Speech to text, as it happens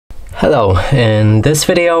Hello, in this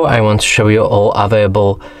video I want to show you all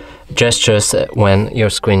available gestures when your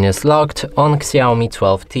screen is locked on XIAOMI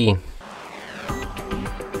 12T.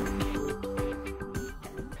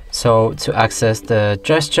 So to access the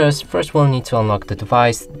gestures, first we'll need to unlock the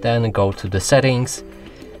device, then go to the settings,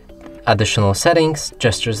 additional settings,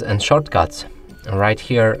 gestures and shortcuts. And right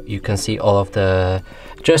here you can see all of the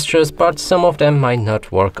gestures, but some of them might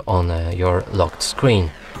not work on your locked screen.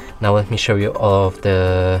 Now let me show you all of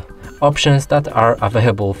the options that are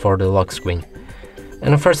available for the lock screen.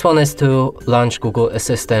 And the first one is to launch Google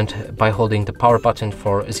Assistant by holding the power button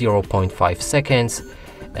for 0.5 seconds.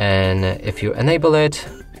 And if you enable it,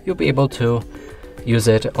 you'll be able to use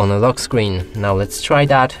it on a lock screen. Now let's try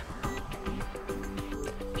that.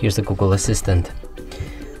 Here's the Google Assistant.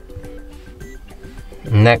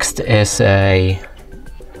 Next is a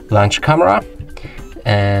launch camera.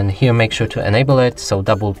 And here make sure to enable it, so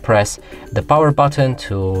double press the power button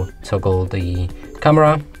to toggle the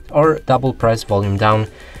camera, or double press volume down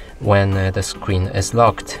when the screen is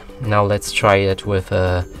locked. Now let's try it with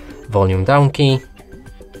a volume down key.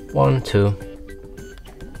 1, 2.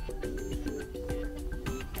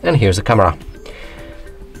 And here's the camera.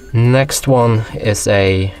 Next one is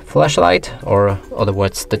a flashlight, or other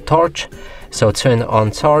words the torch. So turn on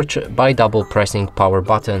torch by double pressing power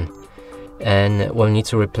button. And we'll need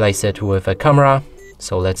to replace it with a camera,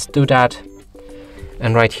 so let's do that.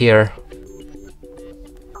 And right here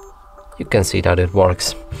you can see that it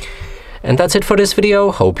works. And that's it for this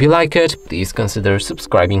video. Hope you like it. Please consider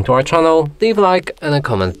subscribing to our channel, leave a like and a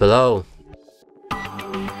comment below.